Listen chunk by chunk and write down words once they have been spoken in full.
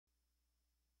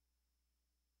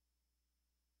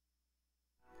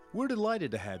We're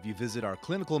delighted to have you visit our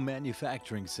Clinical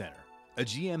Manufacturing Center, a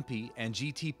GMP and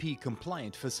GTP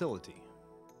compliant facility.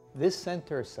 This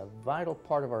center is a vital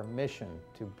part of our mission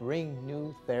to bring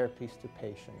new therapies to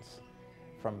patients,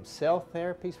 from cell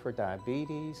therapies for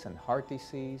diabetes and heart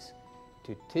disease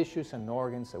to tissues and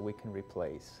organs that we can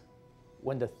replace.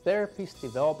 When the therapies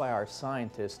developed by our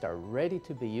scientists are ready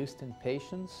to be used in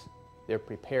patients, they're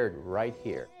prepared right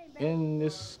here. In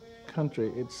this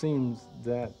country, it seems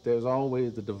that there's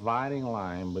always the dividing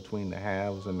line between the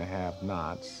haves and the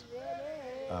have-nots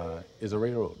is the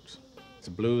railroads.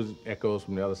 The blues echoes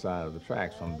from the other side of the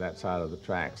tracks, from that side of the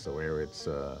tracks, so where it's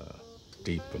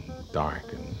deep and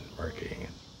dark and murky.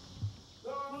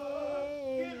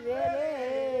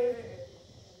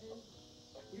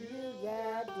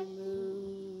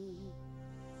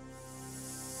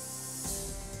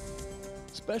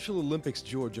 Special Olympics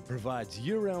Georgia provides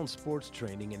year-round sports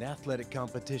training and athletic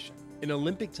competition in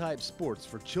Olympic-type sports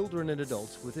for children and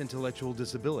adults with intellectual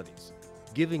disabilities,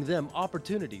 giving them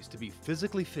opportunities to be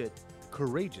physically fit,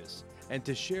 courageous, and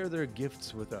to share their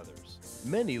gifts with others.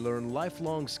 Many learn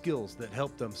lifelong skills that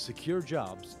help them secure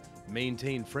jobs,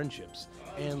 maintain friendships,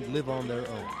 and live on their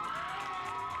own.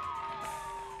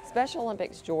 Special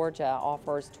Olympics Georgia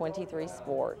offers 23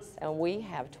 sports, and we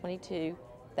have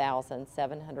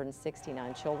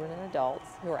 22,769 children and adults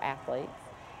who are athletes.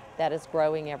 That is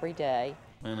growing every day.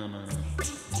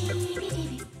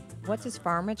 What does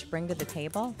Farmich bring to the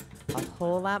table? A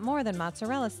whole lot more than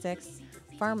mozzarella sticks.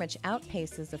 Farmich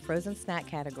outpaces the frozen snack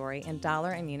category in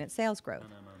dollar and unit sales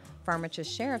growth. Farmich's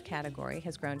share of category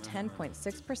has grown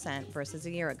 10.6% versus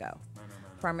a year ago.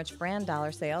 Farmich brand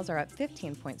dollar sales are up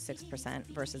 15.6%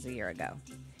 versus a year ago.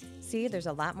 See, there's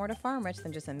a lot more to Farmich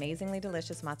than just amazingly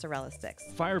delicious mozzarella sticks.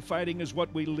 Firefighting is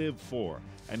what we live for,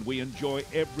 and we enjoy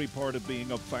every part of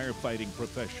being a firefighting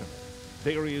professional.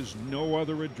 There is no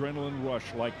other adrenaline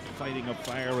rush like fighting a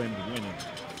fire and winning.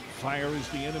 Fire is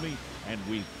the enemy, and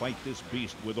we fight this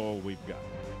beast with all we've got.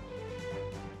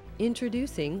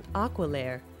 Introducing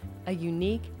Aqualair, a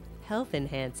unique,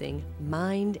 health-enhancing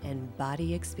mind and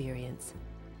body experience.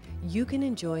 You can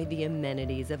enjoy the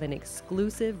amenities of an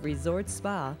exclusive resort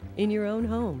spa in your own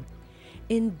home.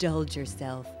 Indulge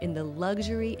yourself in the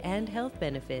luxury and health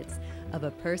benefits of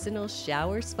a personal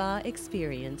shower spa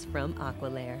experience from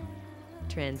Aqualair.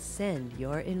 Transcend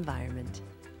your environment.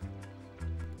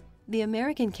 The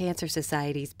American Cancer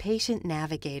Society's Patient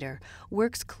Navigator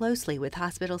works closely with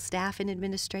hospital staff and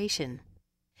administration.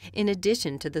 In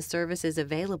addition to the services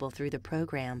available through the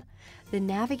program, the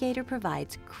Navigator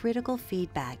provides critical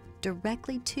feedback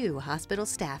directly to hospital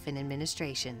staff and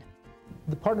administration.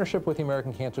 The partnership with the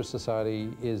American Cancer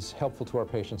Society is helpful to our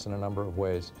patients in a number of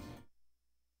ways.